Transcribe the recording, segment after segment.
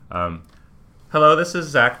Um, Hello, this is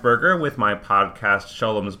Zach Berger with my podcast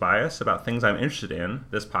Sholom's Bias about things I'm interested in.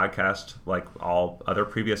 This podcast, like all other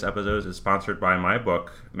previous episodes, is sponsored by my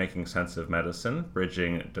book, Making Sense of Medicine,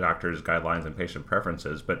 Bridging Doctors' Guidelines and Patient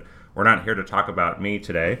Preferences. But we're not here to talk about me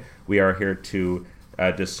today. We are here to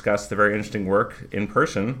discuss the very interesting work in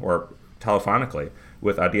person or telephonically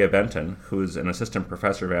with Adia Benton, who's an assistant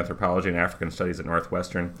professor of anthropology and African studies at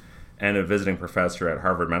Northwestern and a visiting professor at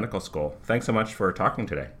Harvard Medical School. Thanks so much for talking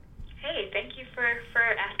today. Hey, thank you for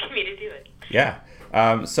asking me to do it. Yeah.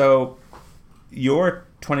 So your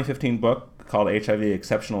 2015 book called HIV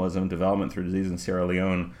Exceptionalism, Development Through Disease in Sierra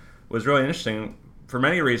Leone was really interesting for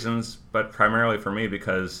many reasons, but primarily for me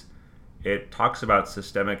because it talks about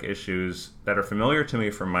systemic issues that are familiar to me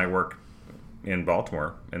from my work in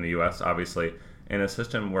Baltimore, in the U.S., obviously, in a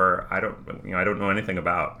system where I don't know anything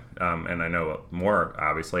about, and I know more,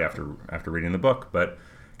 obviously, after reading the book. But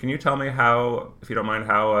can you tell me how, if you don't mind,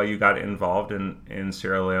 how you got involved in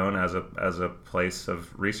Sierra Leone as a place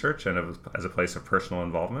of research and as a place of personal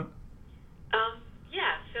involvement?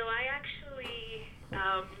 Yeah, so I actually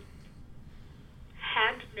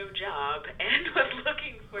had no job and was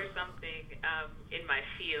looking for something in my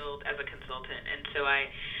field as a consultant, and so I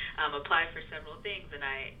applied for several things, but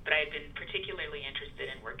I had been particularly interested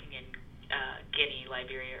in working in Guinea,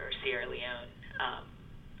 Liberia, or Sierra Leone.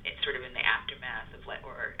 It's sort of in the aftermath of,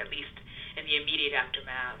 or at least in the immediate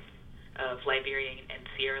aftermath of Liberia and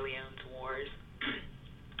Sierra Leone's wars.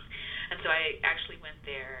 And so I actually went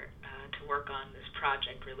there to work on this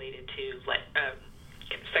project related to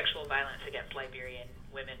sexual violence against Liberian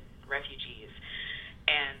women refugees.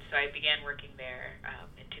 And so I began working there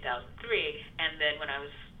in 2003. And then when I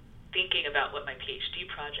was thinking about what my PhD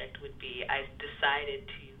project would be, I decided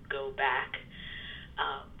to go back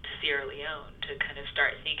to Sierra Leone to kind of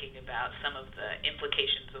start thinking about some of the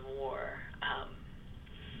implications of war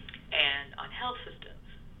and on health systems.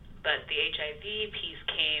 But the HIV piece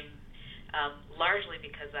came largely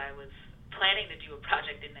because I was planning to do a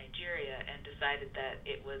project in Nigeria and decided that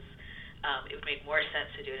it would make more sense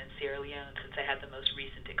to do it in Sierra Leone since I had the most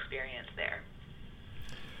recent experience there.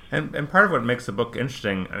 And part of what makes the book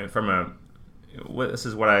interesting, I mean, this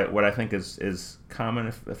is what I think is common,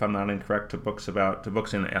 if I'm not incorrect, to books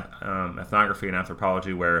in ethnography and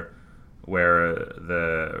anthropology, where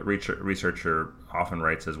the researcher often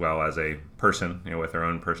writes as well as a person, with their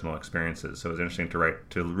own personal experiences. So it's interesting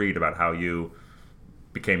to read about how you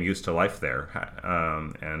became used to life there,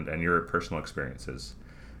 and your personal experiences.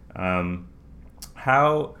 Tell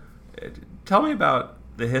me about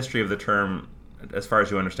the history of the term, as far as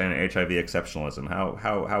you understand it, HIV exceptionalism.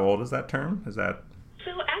 How old is that term? Is that? So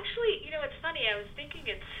actually, it's funny. I was thinking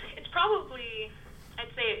it's probably, I'd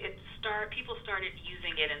say people started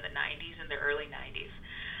using it in the 90s, in the early 90s,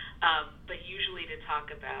 but usually to talk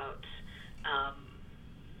about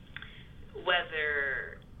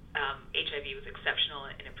whether HIV was exceptional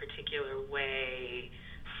in a particular way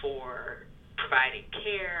for providing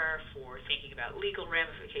care, for thinking about legal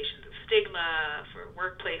ramifications of stigma, for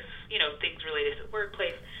workplace, things related to the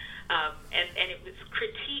workplace, and it was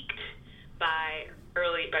critiqued by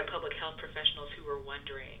public health professionals who were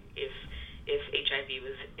wondering if HIV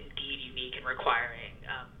was indeed unique and requiring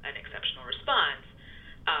an exceptional response.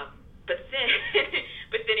 But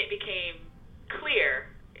then it became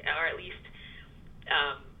clear, or at least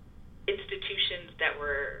institutions that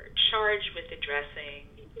were charged with addressing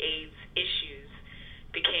AIDS issues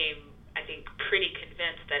became, I think, pretty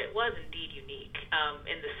convinced that it was indeed unique,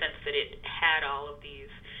 in the sense that it had all of these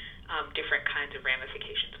different kinds of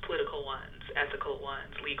ramifications, political ones, ethical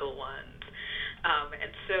ones, legal ones.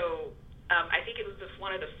 And so I think it was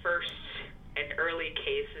one of the first and early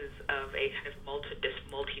cases of a kind of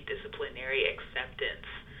multidisciplinary acceptance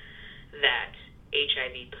that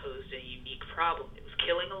HIV posed a unique problem. It was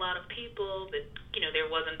killing a lot of people, that there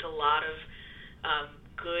wasn't a lot of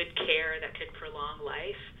good care that could prolong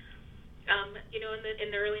life,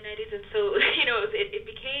 in the early 90s. And so, it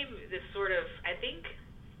became this sort of, I think,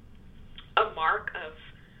 a mark of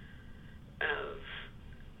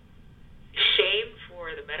shame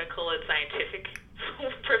for the medical and scientific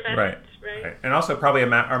professions, right? And also probably a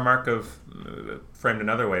mark of, framed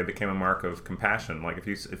another way, it became a mark of compassion. Like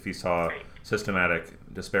if you saw systematic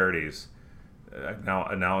disparities,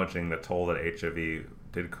 acknowledging the toll that HIV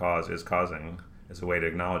is causing, is a way to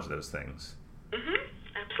acknowledge those things. Mm-hmm.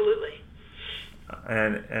 Absolutely.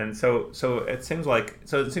 And so it seems like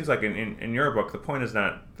in your book, the point is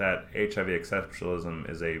not that HIV exceptionalism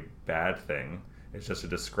is a bad thing. It's just to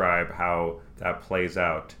describe how that plays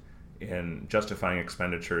out in justifying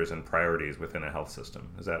expenditures and priorities within a health system.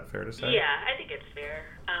 Is that fair to say? Yeah, I think it's fair.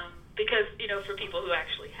 because, for people who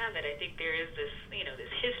actually have it, I think there is this,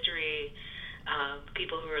 this history,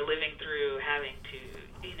 people who are living through having to,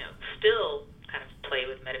 still kind of play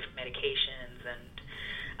with medications and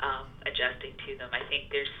adjusting to them. I think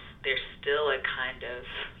there's still a kind of,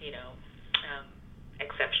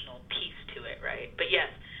 exceptional piece to it, right? But yes,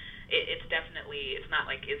 it's definitely, it's not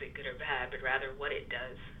like is it good or bad, but rather what it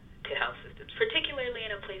does to health systems, particularly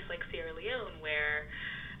in a place like Sierra Leone where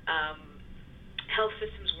health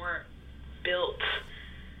systems weren't built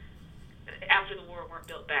after the war, weren't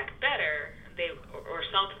built back better, or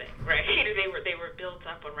something, right? They were built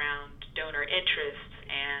up around donor interests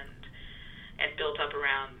and built up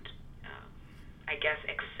around, I guess,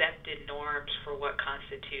 accepted norms for what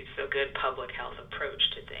constitutes a good public health approach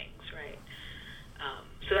to things, right?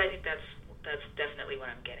 So I think that's definitely what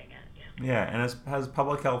I'm getting at. Yeah, and has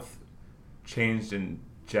public health changed in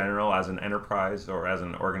general as an enterprise or as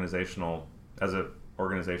an organizational, as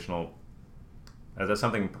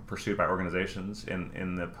something pursued by organizations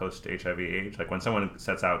in the post-HIV age? Like when someone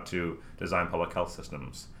sets out to design public health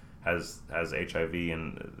systems, has HIV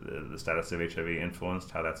and the status of HIV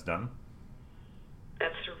influenced how that's done?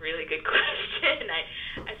 That's a really good question.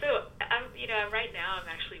 Right now I'm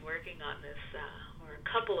actually working on this, or a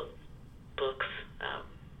couple of books.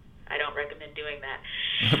 I don't recommend doing that.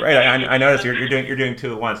 Right. I noticed you're doing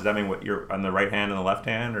two at once. Does that mean what you're on the right hand and the left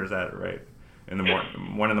hand, or is that right? In the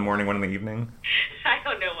one in the morning, one in the evening. I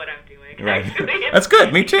don't know what I'm doing. Right. Actually. That's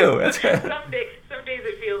good. Me too. That's good. Some days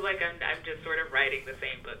it feels like I'm just sort of writing the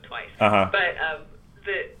same book twice. Uh-huh.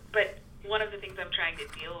 But one of the things I'm trying to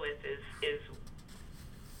deal with is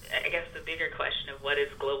I guess the bigger question of what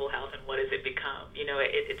is global health and what does it become?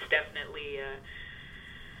 It's definitely a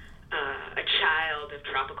child of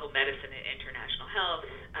tropical medicine and international health.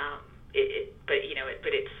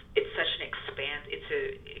 But it's such an it's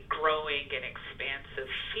a growing and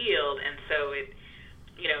expansive field, and so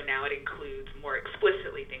now it includes more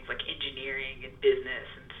explicitly things like engineering and business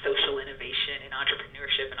and social innovation and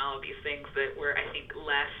entrepreneurship and all of these things that were, I think,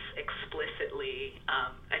 less explicitly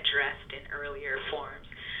addressed in earlier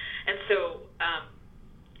forms. And so,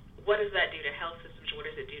 what does that do to health systems? What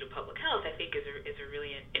does it do to public health? I think is a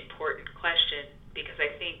really important question, because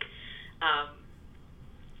I think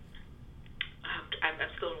I'm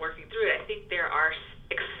still working through it. I think there are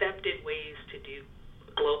accepted ways to do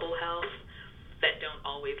global health that don't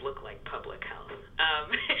always look like public health.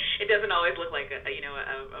 It doesn't always look like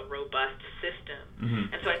a robust system.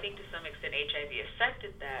 Mm-hmm. And so I think to some extent HIV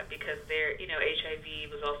affected that, because HIV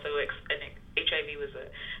was also HIV was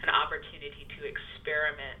an opportunity to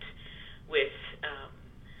experiment with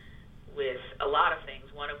a lot of things.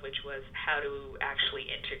 One of which was how to actually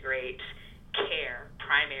integrate care,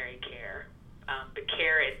 primary care, but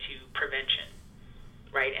care into prevention,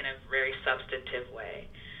 right, in a very substantive way.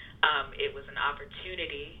 It was an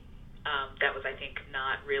opportunity that was, I think,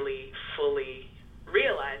 not really fully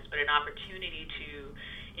realized, but an opportunity to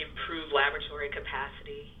improve laboratory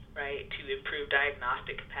capacity, right, to improve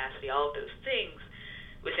diagnostic capacity, all of those things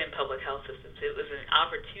within public health systems. It was an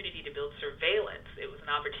opportunity to build surveillance. It was an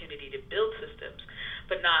opportunity to build systems,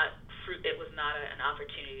 but it was not an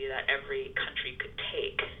opportunity that every country could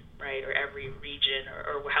take, right, or every region,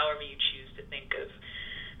 or however you choose to think of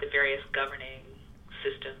the various governing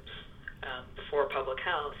systems for public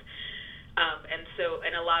health.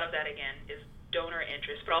 And a lot of that, again, is donor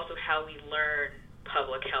interest, but also how we learn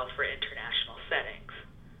public health for international settings.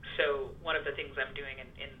 So one of the things I'm doing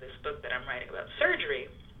in this book that I'm writing about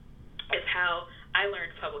surgery is how I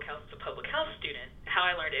learned public health as a public health student, how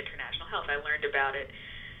I learned international health. I learned about it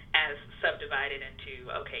as subdivided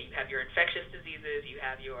into, okay, you have your infectious diseases, you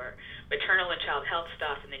have your maternal and child health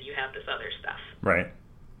stuff, and then you have this other stuff. Right.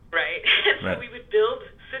 Right? And so we would build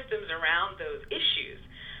systems around those issues,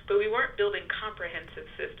 but we weren't building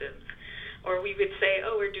comprehensive systems. Or we would say,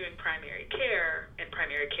 oh, we're doing primary care, and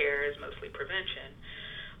primary care is mostly prevention,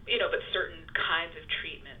 but certain kinds of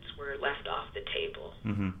treatments were left off the table,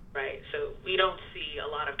 mm-hmm. right? So we don't see a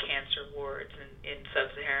lot of cancer wards in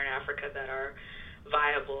sub-Saharan Africa that are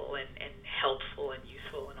viable and helpful and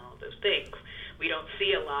useful and all of those things. We don't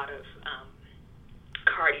see a lot of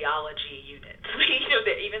cardiology units,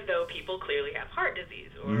 that even though people clearly have heart disease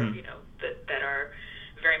or, mm-hmm. That are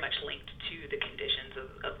very much linked to the conditions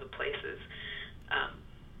of the places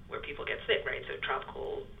where people get sick, right? So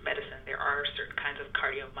tropical medicine, there are certain kinds of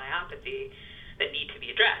cardiomyopathy that need to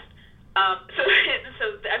be addressed. So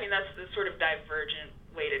I mean, that's the sort of divergent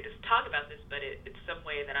way to just talk about this, but it's some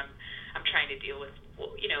way that I'm trying to deal with,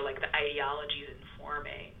 like the ideologies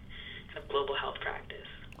informing kind of global health practice.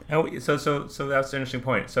 Oh, so that's an interesting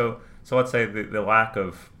point. So let's say the lack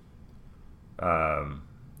of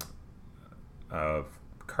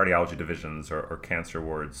cardiology divisions or cancer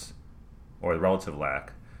wards, or the relative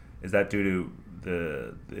lack, is that due to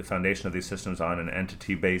the foundation of these systems on an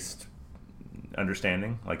entity-based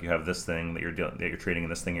understanding? Like you have this thing that you're treating,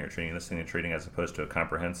 and this thing you're treating, and this thing you're treating, as opposed to a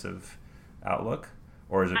comprehensive outlook,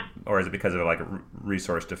 or is it because of like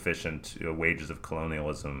resource deficient wages of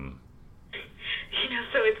colonialism?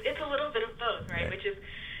 So it's a little bit of both, right? Which is,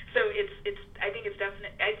 so it's I think it's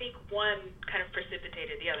definite. I think one kind of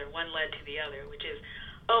precipitated the other. One led to the other, which is,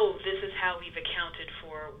 this is how we've accounted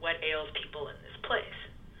for what ails people in this place.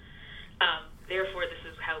 Therefore, this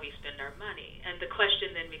is how we spend our money. And the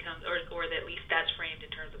question then becomes, or at least that's framed in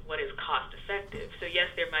terms of what is cost effective. So yes,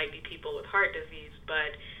 there might be people with heart disease,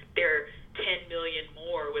 but there are 10 million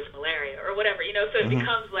more with malaria or whatever, so it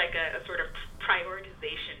becomes like a sort of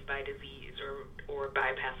prioritization by disease or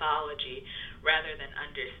by pathology rather than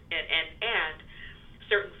and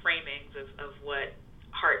certain framings of what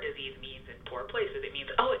heart disease means in poor places. It means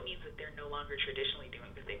that they're no longer traditionally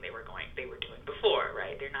doing the thing they were doing before,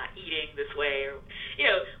 right? They're not eating this way, or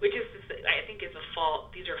which is, I think, is a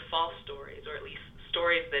fault. These are false stories, or at least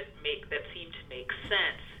stories that seem to make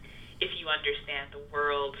sense if you understand the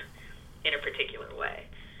world in a particular way.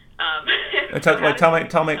 Tell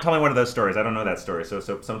me one of those stories. I don't know that story. So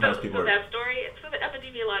sometimes people. That story, it's the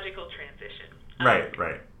epidemiological transition. Right.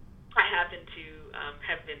 I happen to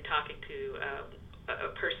have been talking to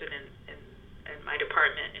a person in my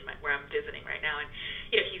department where I'm visiting right now, and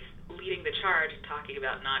he's leading the charge and talking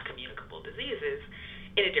about non-communicable diseases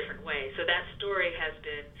in a different way. So that story has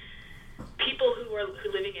been people who are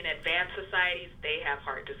living in advanced societies. They have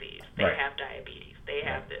heart disease, they have diabetes, they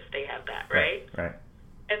have this, they have that, right? Right.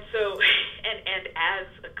 And so, and as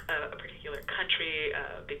a particular country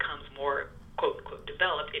becomes more quote unquote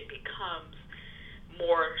developed, it becomes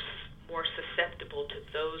more susceptible to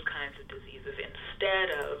those kinds of diseases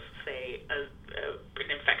instead of, say, an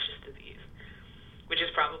infectious disease, which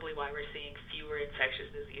is probably why we're seeing fewer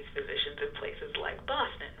infectious disease physicians in places like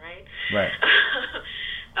Boston, right? Right.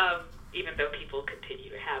 Even though people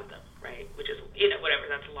continue to have them, right? Which is,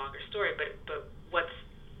 whatever, that's a longer story. But what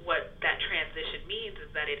that transition means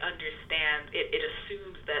is that it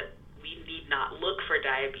assumes that we need not look for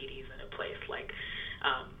diabetes in a place like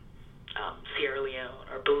Sierra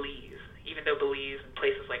Leone or Belize, even though Belize and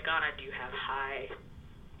places like Ghana do have high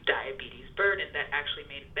diabetes burden that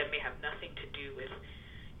may have nothing to do with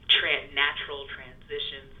natural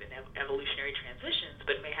transitions and evolutionary transitions,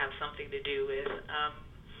 but may have something to do with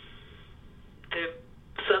the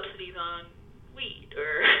subsidies on weed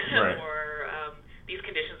or these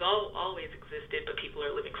conditions always existed, but people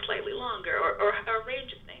are living slightly longer, or a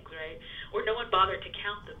range of things, right? Or no one bothered to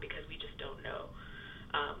count them because we just don't know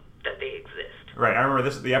that they exist. Right. I remember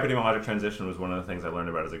the epidemiologic transition was one of the things I learned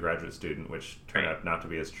about as a graduate student, which turned out not to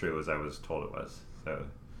be as true as I was told it was.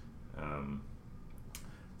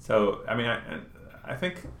 So, I mean, I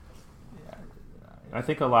think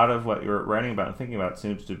a lot of what you're writing about and thinking about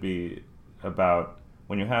seems to be about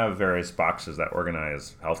when you have various boxes that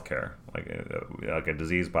organize healthcare, like a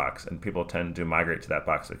disease box, and people tend to migrate to that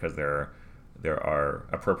box because there are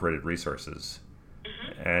appropriated resources.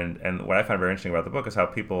 Mm-hmm. And what I find very interesting about the book is how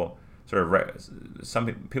people some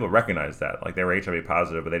people recognize that, like they were HIV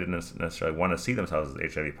positive, but they didn't necessarily want to see themselves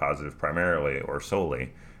as HIV positive primarily or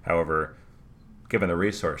solely. However, given the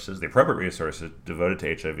appropriate resources devoted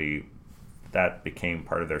to HIV, that became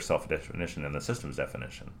part of their self-definition and the system's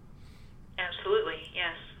definition. Absolutely,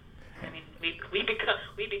 yes. I mean, we become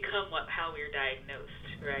how we're diagnosed,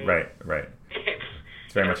 right? Right.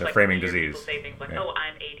 It's very much a framing disease. People say things like, "Oh,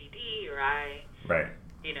 I'm ADD," or "I," right.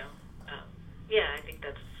 Yeah, I think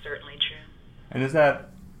that's certainly true. And is that?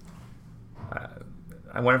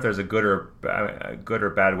 I wonder if there's a good or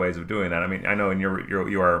bad ways of doing that. I mean, I know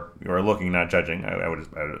you are looking, not judging. I would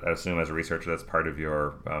assume as a researcher that's part of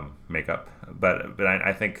your makeup. But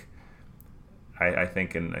I think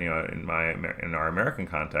in our American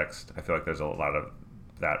context, I feel like there's a lot of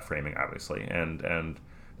that framing, obviously, and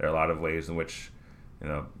there are a lot of ways in which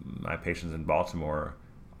my patients in Baltimore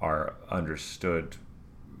are understood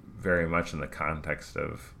very much in the context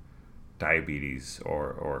of diabetes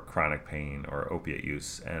or chronic pain or opiate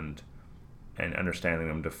use, and understanding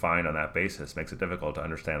them defined on that basis makes it difficult to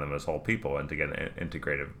understand them as whole people and to get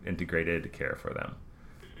integrated care for them.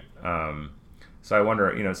 So I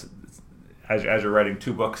wonder, as you're writing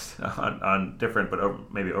two books on different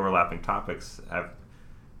but maybe overlapping topics,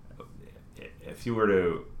 if you were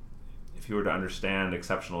to understand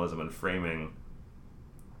exceptionalism and framing,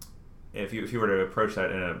 if you were to approach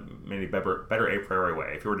that in a maybe better a priori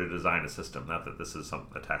way, if you were to design a system, not that this is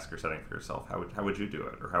a task you're setting for yourself, how would you do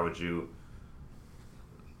it, or how would you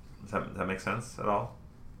Does that make sense at all?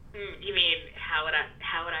 You mean how would I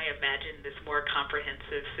imagine this more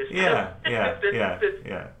comprehensive system? Yeah.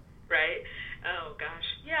 Right? Oh gosh,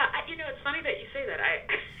 yeah. It's funny that you say that.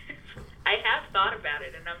 I have thought about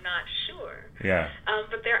it, and I'm not sure. Yeah.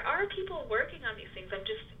 But there are people working on these things. I'm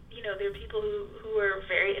just, there are people who are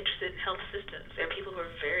very interested in health systems. There are people who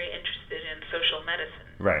are very interested in social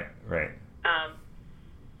medicine. Right.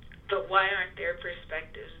 But why aren't their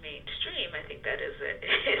perspectives mainstream? I think that is an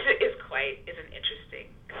interesting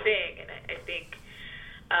thing, and I think,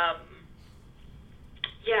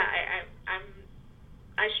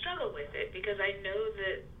 I struggle with it because I know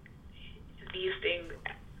that these things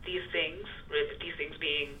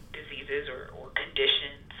being diseases or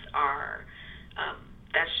conditions are,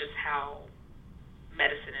 that's just how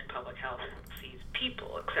medicine and public health sees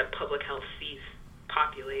people, except public health sees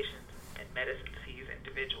populations and medicine sees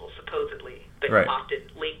individuals, supposedly, but often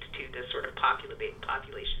linked to this sort of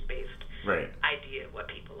population-based idea of what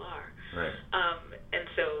people are. Right. And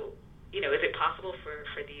so, is it possible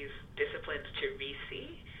for these disciplines to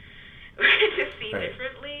re-see, to see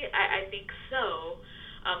differently? I think so.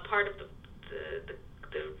 Part of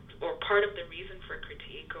part of the reason for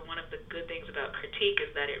critique, or one of the good things about critique,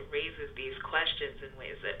 is that it raises these questions in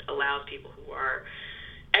ways that allows people who are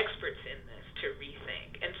experts in this to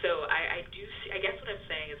rethink. And so I do see, I guess what I'm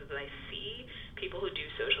saying is that I see people who do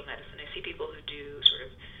social medicine, I see people who do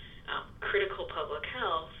sort of critical public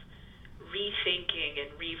health rethinking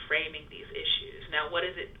and reframing these issues. Now, what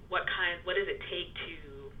does it take to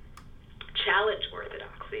challenge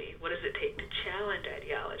orthodoxy? What does it take to challenge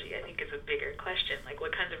ideology? I think is a bigger question. Like,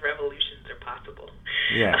 what kinds of revolutions are possible?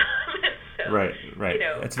 Yeah. So, right.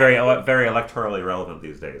 It's very electorally relevant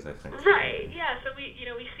these days, I think. Right. Yeah. So we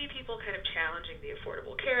see people kind of challenging the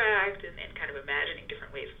Affordable Care Act and kind of imagining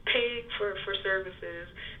different ways of paying for services.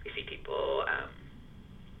 We see people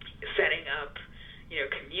setting up,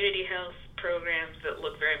 community health programs that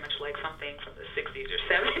look very much like something from the 60s or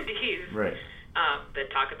 70s. Right. That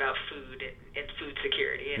talk about food and food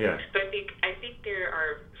security. And so I think there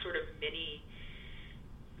are sort of many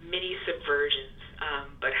subversions.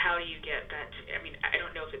 But how do you get that? I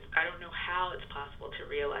don't know how it's possible to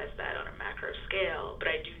realize that on a macro scale. But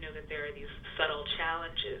I do know that there are these subtle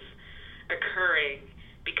challenges occurring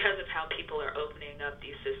because of how people are opening up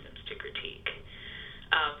these systems to critique.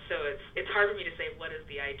 So it's hard for me to say what is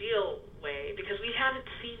the ideal way, because we haven't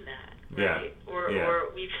seen that, right? Or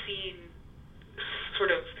we've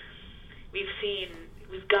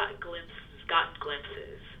gotten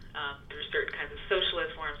glimpses through certain kinds of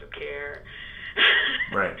socialist forms of care,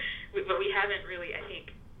 right? But we haven't really, I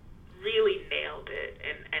think, really nailed it.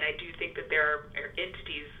 And I do think that there are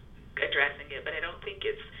entities addressing it, but I don't think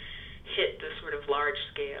it's hit the sort of large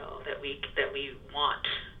scale that we want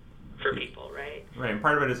for people, right? Right, and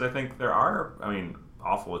part of it is I think there are,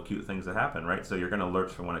 awful acute things that happen, right? So you're going to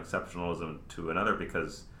lurch from one exceptionalism to another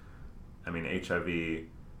because, HIV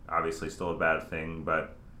obviously still a bad thing,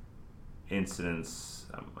 but incidence,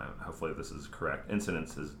 hopefully this is correct,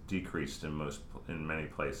 incidence has decreased in most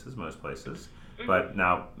places, mm-hmm. But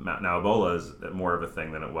now Ebola is more of a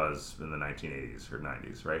thing than it was in the 1980s or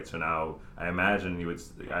 90s, right? So now I imagine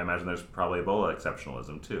there's probably Ebola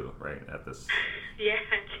exceptionalism too, right? At this. Yeah,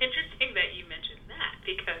 it's interesting that you mentioned that,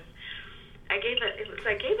 because I gave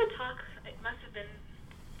a talk. It must have been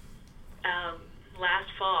last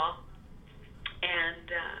fall,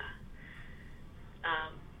 and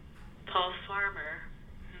Paul Farmer,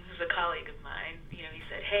 who's a colleague of mine, he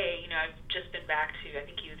said, hey, I've just been back to, I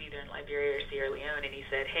think he was either in Liberia or Sierra Leone, and he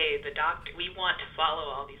said, hey, we want to follow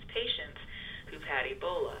all these patients who've had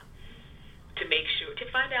Ebola to make sure, to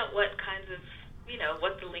find out what kinds of,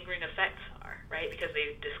 what the lingering effects are, right? Because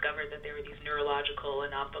they discovered that there were these neurological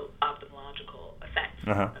and ophthalmological effects.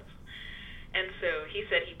 Uh-huh. And so he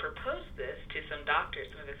said he proposed this to some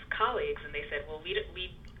doctors, some of his colleagues, and they said, well, we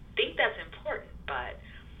think that's important, but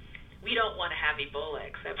we don't want to have Ebola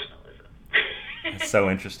exceptionalism. It's so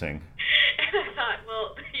interesting. And I thought,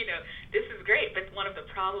 well, this is great, but one of the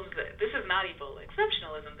problems this is not Ebola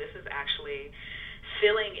exceptionalism. This is actually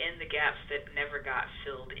filling in the gaps that never got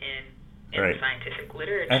filled in right. Scientific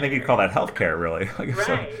literature. I think you call that healthcare, really.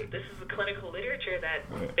 Right. So. This is the clinical literature that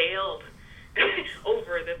failed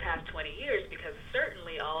over the past 20 years, because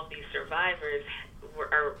certainly all of these survivors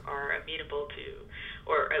are amenable to,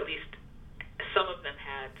 or at least some of them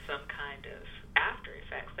had some kind of after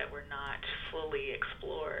effects that were not fully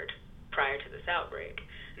explored prior to this outbreak.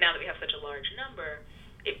 Now that we have such a large number,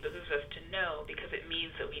 it behooves us to know, because it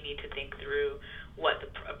means that we need to think through what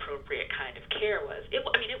the appropriate kind of care was. It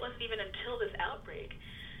wasn't even until this outbreak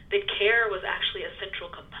that care was actually a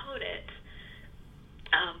central component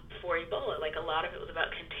for Ebola. Like, a lot of it was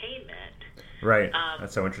about containment. Right.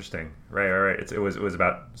 That's so interesting. Right. It was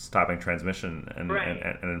about stopping transmission and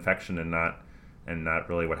infection, and not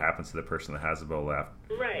really what happens to the person that has Ebola.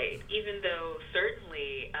 Right. Even though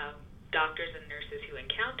certainly doctors and nurses who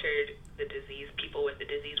encountered the disease, people with the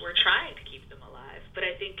disease, were trying to keep them alive. But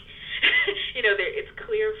I think, it's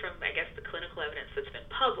clear from, I guess, the clinical evidence that's been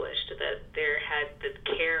published that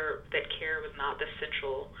care was not the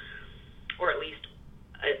central, or at least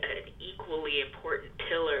an equally important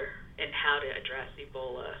pillar in how to address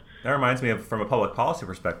Ebola. That reminds me of, from a public policy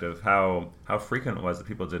perspective, how frequent it was that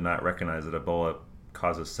people did not recognize that Ebola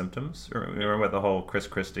causes symptoms. Remember the whole Chris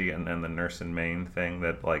Christie and the nurse in Maine thing,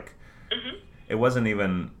 that it wasn't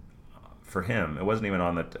even for him. It wasn't even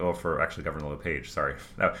on for actually Governor LePage. Sorry,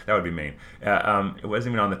 that would be Maine. It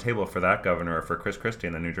wasn't even on the table for that governor or for Chris Christie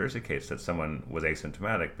in the New Jersey case that someone was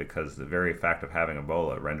asymptomatic, because the very fact of having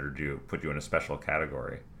Ebola put you in a special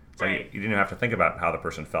category. So you didn't even have to think about how the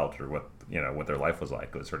person felt or what their life was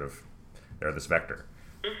like. It was sort of, they're this vector.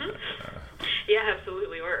 Mm-hmm. Yeah,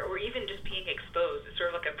 absolutely. Or even just being exposed. It's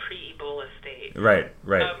sort of like a pre-Ebola state. Right.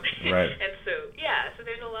 Right. And so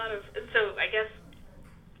there's a lot of, and so I guess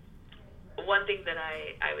one thing that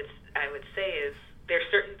I would say is there's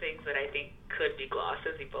certain things that I think could be glossed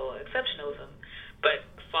as Ebola exceptionalism, but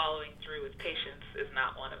following through with patients is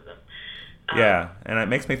not one of them. And it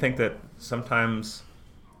makes me think that sometimes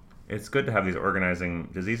it's good to have these organizing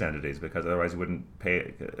disease entities, because otherwise you wouldn't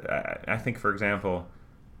pay. I think, for example,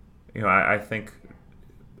 I think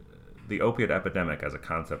the opiate epidemic as a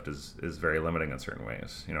concept is very limiting in certain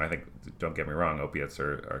ways. I think, don't get me wrong, opiates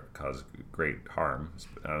are cause great harm,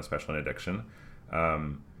 especially in addiction.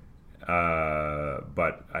 But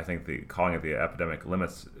I think calling it the epidemic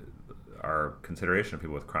limits our consideration of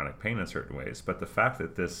people with chronic pain in certain ways. But the fact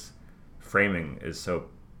that this framing is so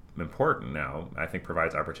important now, I think,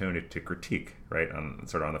 provides opportunity to critique, right, on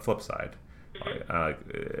the flip side.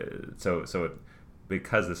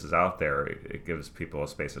 Because this is out there, it gives people a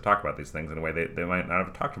space to talk about these things in a way they might not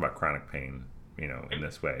have talked about chronic pain, in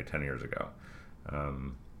this way 10 years ago.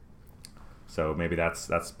 So maybe that's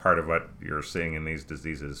part of what you're seeing in these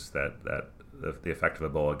diseases, that the effect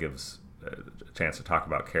of Ebola gives a chance to talk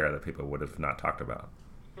about care that people would have not talked about.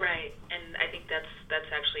 Right, and I think that's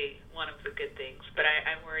actually one of the good things. But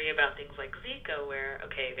I worry about things like Zika, where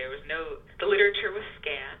the literature was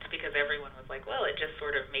scant because everyone was like, well, it just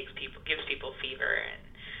sort of gives people fever,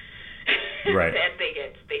 and right. and they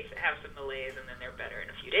have some malaise, and then they're better in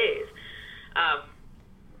a few days.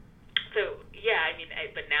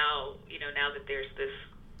 But now that there's this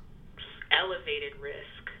elevated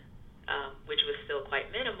risk, which was still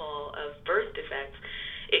quite minimal, of birth defects,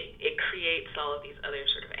 it creates all of these other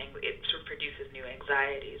sort of it sort of produces new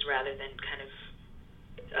anxieties rather than kind of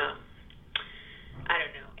I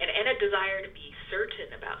don't know, and a desire to be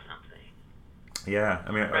certain about something. Yeah,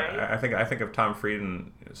 I mean, right? I think of Tom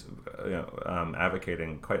Frieden,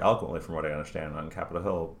 advocating quite eloquently, from what I understand, on Capitol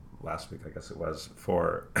Hill last week, I guess it was,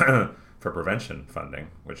 for for prevention funding,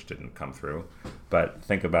 which didn't come through. But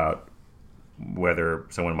think about whether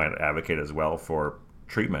someone might advocate as well for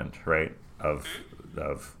treatment, right, of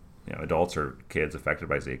adults or kids affected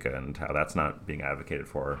by Zika, and how that's not being advocated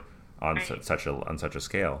for on such a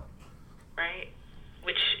scale. Right.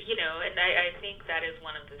 Which, and I think that is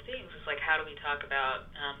one of the things, is like, how do we talk about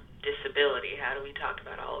disability? How do we talk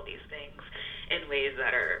about all of these things in ways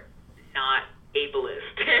that are not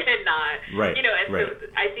ableist and not, right. And right. So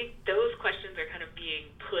I think those questions are kind of being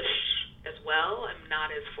pushed as well. I'm not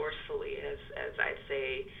as forcefully as I'd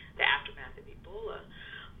say the aftermath of Ebola,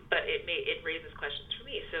 but it raises questions for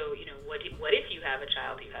me. So, what if you have a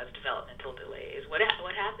child who has developmental delays? What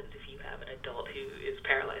happens if you have an adult who is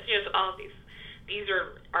paralyzed? So all of these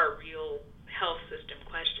are real health system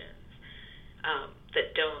questions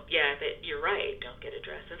that you're right, don't get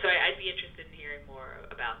addressed. And so I'd be interested in hearing more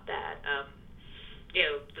about that.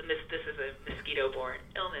 This is a mosquito-borne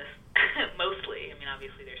illness mostly. I mean,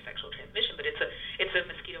 obviously there's sexual transmission, but it's a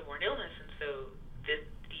mosquito-borne illness, and so the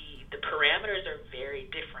parameters are very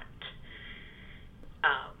different.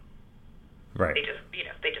 Right. They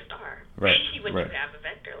just are. Right. When right. you have a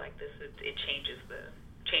vector like this, it changes the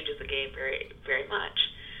game very, very much.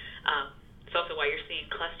 It's also why you're seeing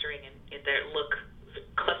clustering in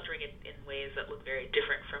ways that look very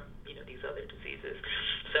different from these other diseases.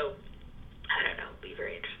 So I don't know, it'll be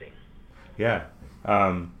very interesting. Yeah.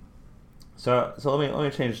 So let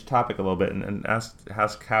me change the topic a little bit and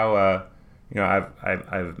ask how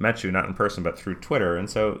I've met you, not in person but through Twitter, and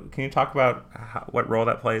so can you talk about what role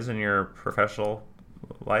that plays in your professional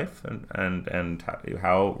life and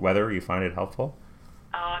how whether you find it helpful?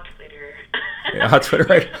 On Twitter. Yeah, Twitter,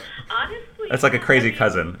 right? Honestly, that's like a crazy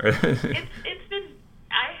cousin. It's been.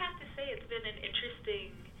 I have to say, it's been an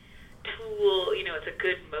interesting tool. It's a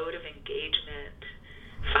good mode of engagement.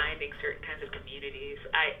 Finding certain kinds of communities.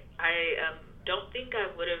 I don't think I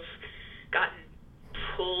would have gotten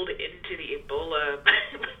pulled into the Ebola,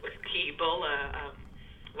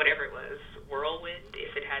 whatever it was, whirlwind,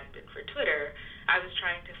 if it hadn't been for Twitter. I was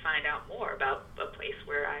trying to find out more about a place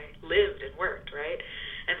where I lived and worked, right?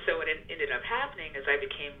 And so what ended up happening is I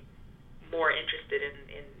became more interested in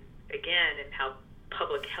how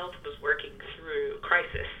public health was working through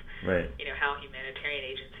crisis. Right. How humanitarian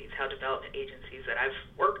agencies, how development agencies that I've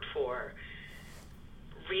worked for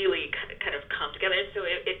really kind of come together. And so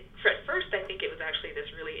at first, I think it was actually this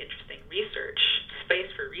really interesting space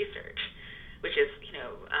for research, which is,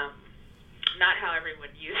 not how everyone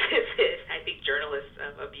uses it. I think journalists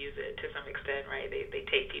abuse it to some extent, right? They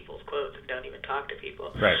take people's quotes and don't even talk to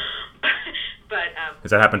people. Right. But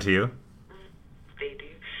has that happened to you? They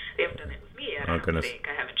do. They haven't done it with me. I goodness. think.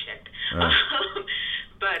 I haven't checked.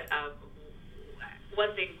 But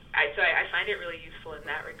one thing, I find it really useful in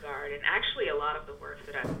that regard. And actually, a lot of the work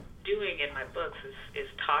that I'm doing in my books is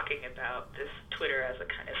talking about this Twitter as a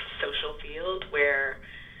kind of social field where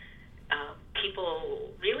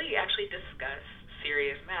people really actually discuss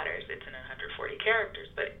serious matters. It's in 140 characters,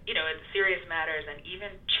 but it's serious matters and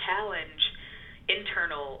even challenge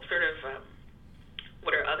internal sort of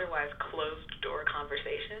what are otherwise closed door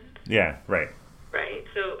conversations. Yeah, right. Right.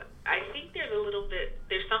 So I think there's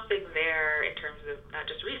something there in terms of not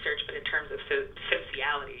just research, but in terms of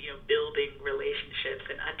sociality. Building relationships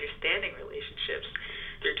and understanding relationships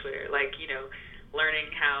through Twitter, like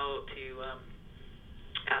learning how to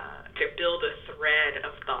build a thread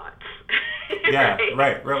of thoughts. Yeah,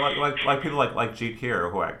 right. Like people like G.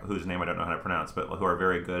 Kier, whose name I don't know how to pronounce, but who are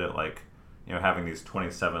very good at having these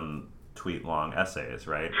 27 tweet long essays,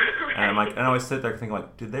 right? And I always sit there thinking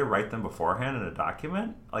did they write them beforehand in a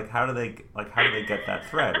document? How do they get that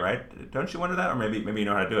thread, right? Don't you wonder that, or maybe you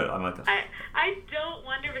know how to do it? I'm like, I don't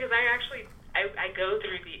wonder because I go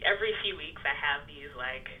through every few weeks I have these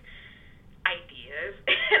ideas,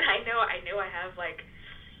 and I know I have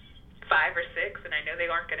 5 or 6, and I know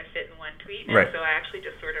they aren't going to fit in one tweet, and right. So I actually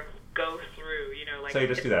just sort of go through, So you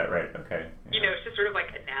just do that, right? Okay. Yeah. It's just sort of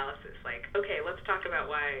analysis, okay, let's talk about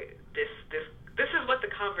why this is what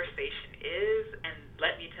the conversation is, and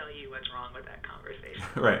let me tell you what's wrong with that conversation.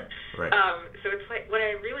 Right. So it's what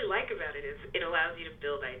I really like about it is it allows you to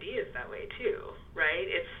build ideas that way too, right?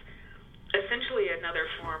 It's essentially another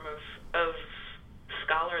form of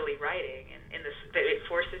scholarly writing, and that it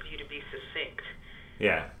forces you to be succinct.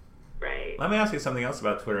 Yeah. Right. Let me ask you something else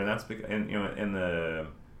about Twitter, and that's because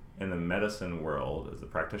in the medicine world, as the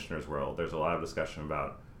practitioner's world, there's a lot of discussion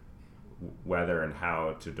about whether and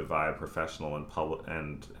how to divide professional and public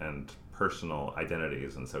and personal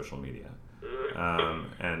identities in social media.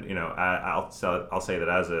 And I'll say that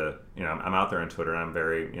as I'm out there on Twitter, and I'm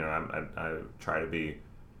very I try to be,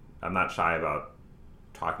 I'm not shy about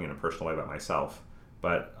talking in a personal way about myself,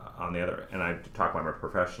 but on the other, and I talk about my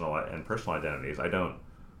professional and personal identities. I don't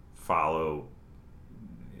follow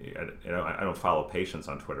patients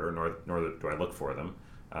on Twitter, nor do I look for them.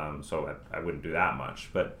 So I wouldn't do that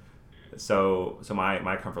much. But so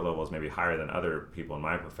my comfort level is maybe higher than other people in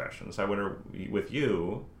my profession. So I wonder, with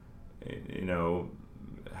you,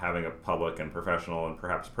 having a public and professional and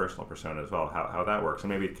perhaps personal persona as well, how that works.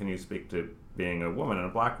 And maybe can you speak to being a woman and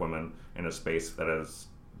a black woman in a space that has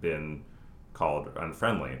been called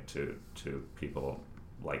unfriendly to people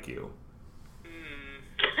like you?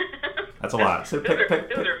 That's a lot. So those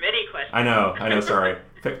are many questions. I know. Sorry.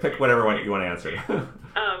 Pick whatever one you want to answer.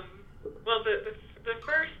 Well, the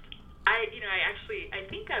first, I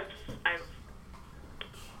think I've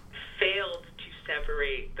failed to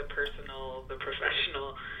separate the personal, the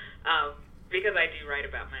professional, because I do write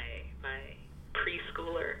about my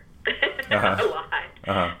preschooler a lot.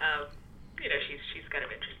 She's kind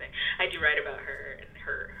of interesting. I do write about her and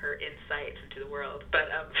her insights into the world, but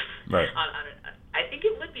right. I think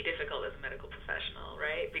it would be difficult as a medical professional,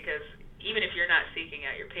 right? Because even if you're not seeking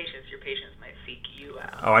out your patients might seek you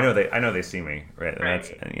out. Oh, I know they see me, right? And right.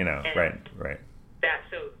 That's right.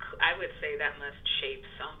 So I would say that must shape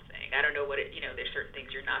something. I don't know what there's certain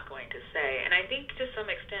things you're not going to say, and I think to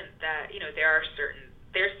some extent that there are certain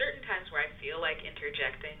times where I feel like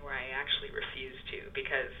interjecting where I actually refuse to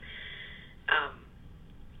because.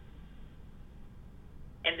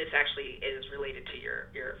 And this actually is related to your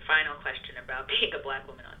final question about being a black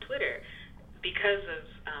woman on Twitter. Because of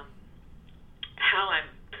how I'm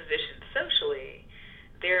positioned socially,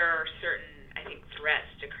 there are certain, I think, threats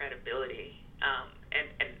to credibility.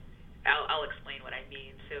 And I'll explain what I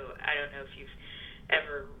mean. So I don't know if you've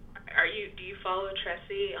ever, do you follow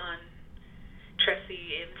Tressie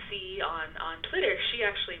MC on Twitter? She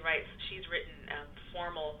actually she's written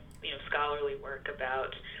formal, scholarly work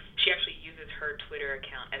about, she actually uses her Twitter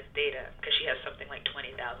account as data because she has something like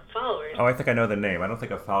 20,000 followers. Oh, I think I know the name. I don't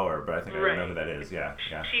think I follow her, but I think I know who that is. Yeah.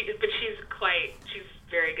 But she's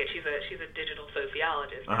very good. She's a digital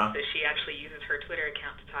sociologist, so she actually uses her Twitter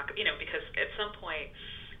account to talk. Because at some point,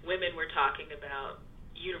 women were talking about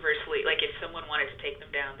universally, like if someone wanted to take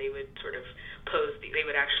them down, they would sort of they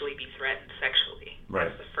would actually be threatened sexually. Right.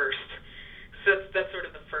 That's the first. So that's sort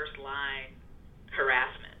of the first line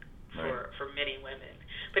harassment for many women.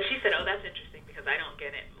 But she said, "Oh, that's interesting because I don't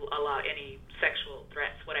get any sexual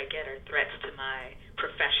threats. What I get are threats to my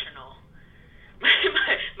professional,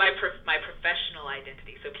 my professional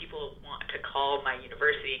identity. So people want to call my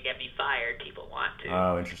university and get me fired. People want to.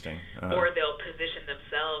 Oh, interesting. Or they'll position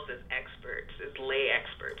themselves as experts, as lay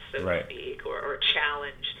experts, so to speak, or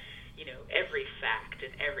challenge, every fact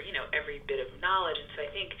and every bit of knowledge. And so I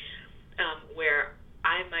think where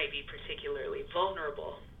I might be particularly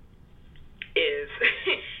vulnerable is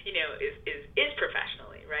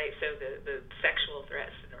professionally, right? So the sexual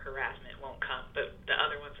threats and harassment won't come, but the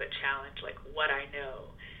other ones that challenge like what I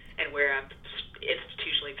know and where I'm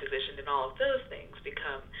institutionally positioned and all of those things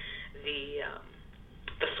become the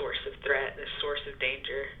source of threat, the source of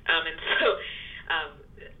danger. And so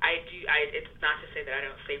it's not to say that I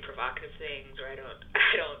don't say provocative things or I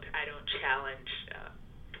don't challenge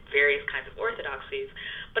various kinds of orthodoxies,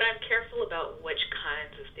 but I'm careful about which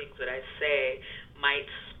kinds of things that I say might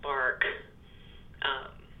spark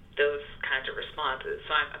those kinds of responses.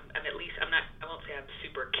 So I'm at least, I won't say I'm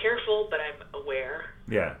super careful, but I'm aware.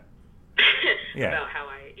 Yeah. About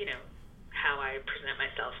how I present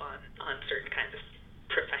myself on certain kinds of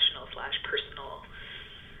professional/personal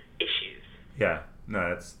issues. Yeah.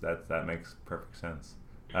 No, that makes perfect sense.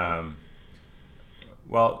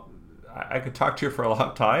 Well, I could talk to you for a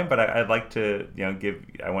long time, but I'd like to,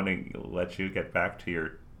 I want to let you get back to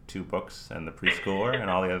your 2 books and the preschooler and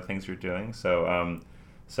all the other things you're doing.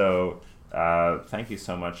 So thank you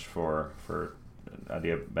so much for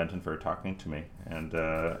Adia Benton for talking to me. And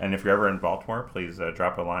if you're ever in Baltimore, please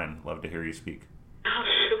drop a line. Love to hear you speak. Oh,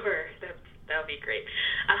 sure. That would be great.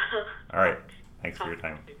 All right. Thanks for your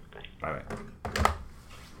time. Bye. Bye.